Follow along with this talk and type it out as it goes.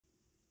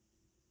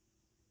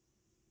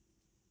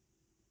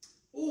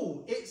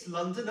Oh, it's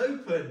London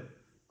Open.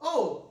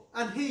 Oh,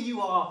 and here you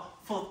are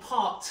for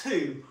part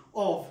 2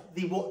 of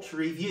the watch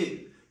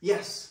review.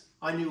 Yes,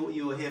 I knew what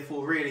you were here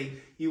for, really.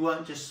 You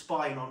weren't just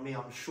spying on me,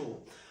 I'm sure.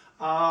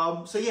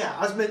 So yeah,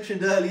 as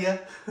mentioned earlier,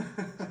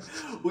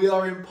 we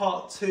are in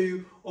part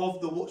 2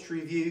 of the watch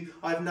review.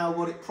 I've now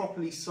got it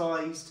properly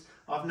sized.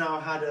 I've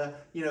now had a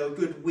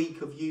good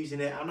week of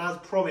using it, and as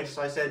promised,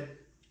 I said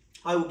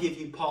I will give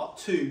you part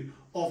 2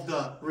 of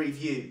the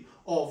review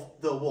of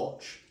the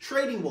watch.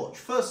 Trading watch,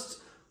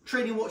 first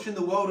trading watch in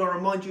the world. I'll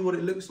remind you what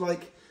it looks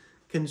like.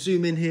 Can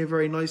zoom in here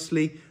very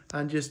nicely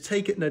and just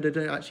take it. No, they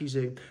don't actually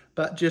zoom,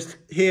 but just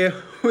here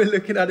we're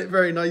looking at it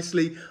very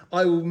nicely.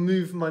 I will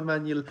move my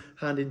manual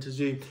hand into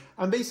zoom,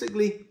 and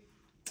basically,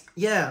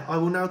 yeah, I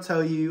will now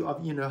tell you.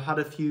 I've had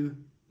a few,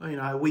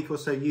 a week or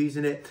so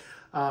using it,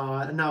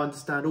 and now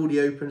understand all the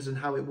opens and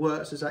how it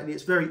works exactly.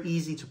 It's very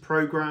easy to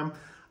program.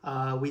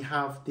 We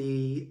have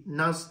the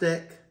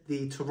Nasdaq,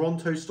 the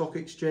Toronto Stock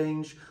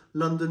Exchange,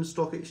 London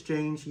Stock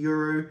Exchange,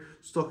 Euro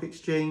Stock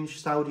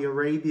Exchange, Saudi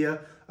Arabia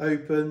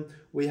Open.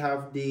 We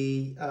have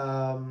the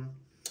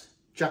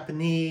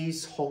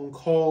Japanese, Hong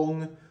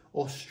Kong,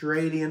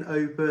 Australian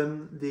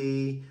Open.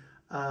 The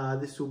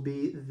this will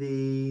be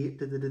the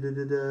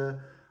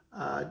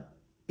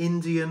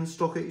Indian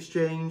Stock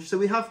Exchange. So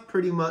we have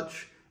pretty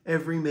much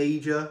every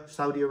major,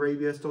 Saudi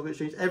Arabia Stock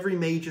Exchange, every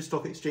major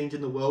stock exchange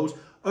in the world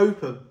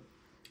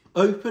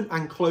open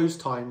and close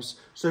times.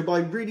 So by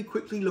really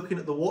quickly looking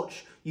at the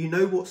watch, you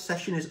know what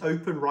session is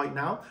open right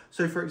now.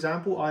 So for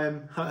example, I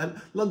am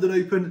London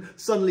Open.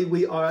 Suddenly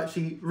we are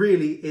actually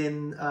really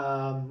in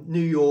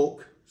New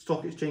York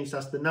Stock Exchange.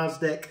 That's the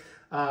Nasdaq,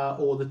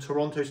 or the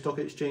Toronto Stock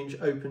Exchange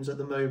opens at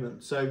the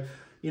moment. So,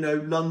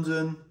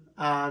 London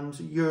and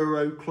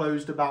Euro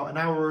closed about an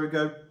hour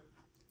ago,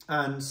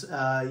 and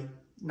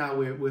now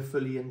we're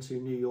fully into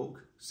New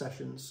York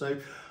sessions. So,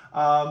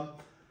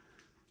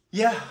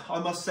 yeah, I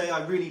must say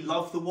I really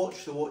love the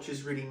watch. The watch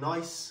is really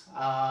nice.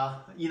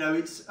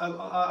 It's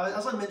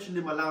as I mentioned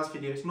in my last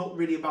video, it's not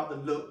really about the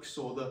looks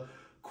or the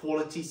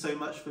quality so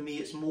much for me.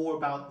 It's more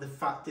about the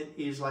fact it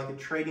is like a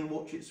trading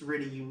watch. It's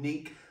really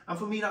unique, and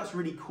for me that's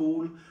really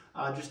cool.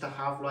 Just to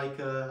have like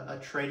a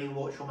trading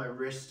watch on my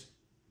wrist.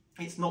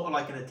 It's not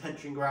like an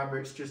attention grabber.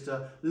 It's just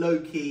a low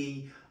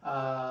key.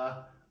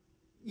 I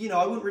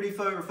wouldn't really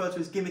refer to it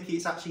as gimmicky.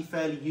 It's actually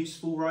fairly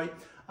useful, right?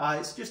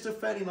 It's just a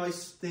fairly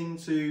nice thing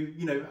to,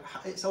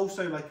 it's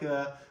also like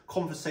a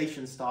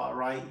conversation starter,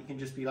 right? You can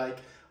just be like,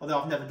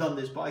 although I've never done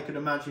this, but I could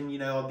imagine,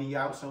 I'll be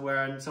out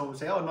somewhere and someone would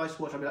say, oh, nice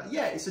watch. I'll be like,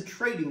 yeah, it's a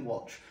trading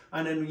watch.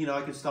 And then,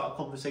 I could start a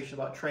conversation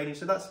about trading.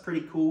 So that's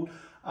pretty cool.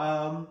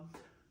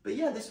 But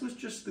yeah, this was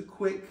just the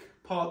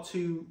quick part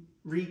 2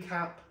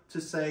 recap to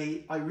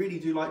say, I really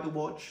do like the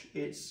watch.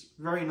 It's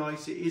very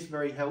nice. It is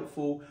very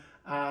helpful.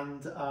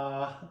 And,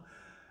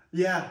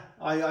 yeah,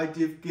 I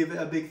did give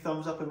it a big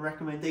thumbs up and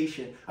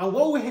recommendation. And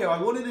while we're here,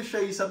 I wanted to show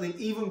you something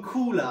even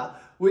cooler,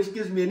 which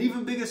gives me an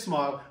even bigger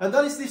smile, and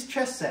that is this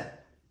chess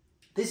set.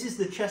 This is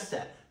the chess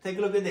set. Take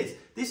a look at this.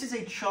 This is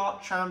a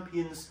Chart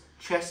Champions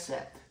chess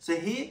set. So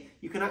here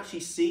you can actually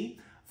see,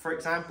 for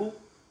example,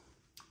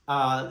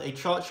 a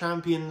Chart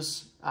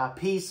Champions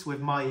piece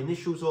with my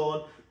initials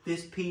on.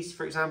 This piece,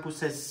 for example,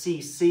 says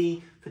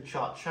CC for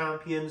Chart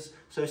Champions.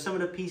 So some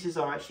of the pieces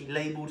are actually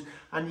labeled,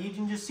 and you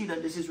can just see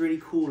that this is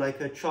really cool, like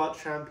a Chart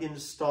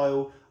Champions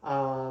style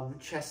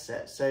chess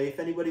set. So if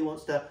anybody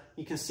wants to,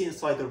 you can see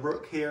inside the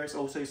rook here, it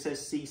also says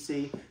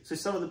CC. So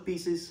some of the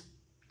pieces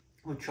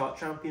with Chart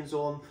Champions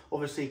on,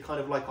 obviously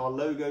kind of like our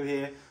logo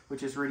here,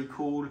 which is really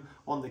cool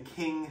on the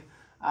king.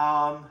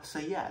 So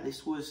yeah,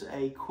 this was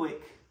a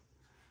quick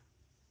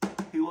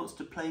who wants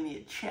to play me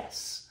at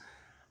chess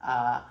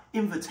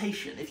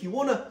invitation. If you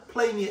want to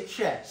play me at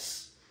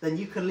chess, then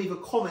you can leave a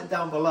comment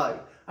down below,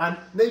 and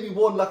maybe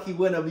one lucky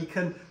winner we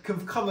can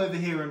come over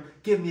here and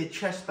give me a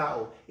chess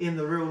battle in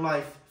the real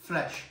life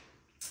flesh.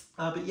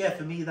 But yeah,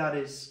 for me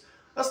that's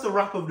the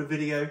wrap of the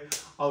video.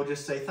 I'll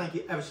just say thank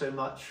you ever so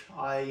much.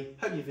 I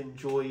hope you've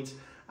enjoyed,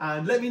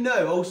 and let me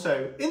know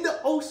also in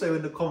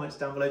the comments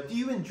down below, do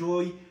you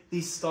enjoy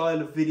these style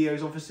of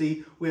videos?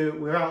 Obviously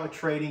we're out of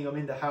trading, I'm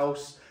in the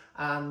house,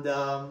 and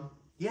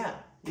yeah,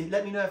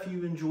 let me know if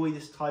you enjoy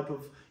this type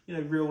of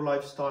real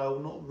lifestyle,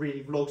 not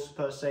really vlogs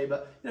per se,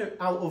 but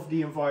out of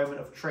the environment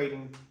of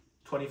trading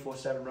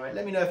 24/7, right?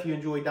 Let me know if you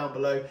enjoy down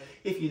below.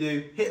 If you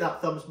do, hit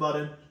that thumbs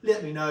button,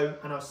 let me know,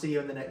 and I'll see you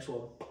in the next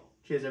one.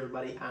 Cheers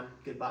everybody, and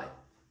goodbye.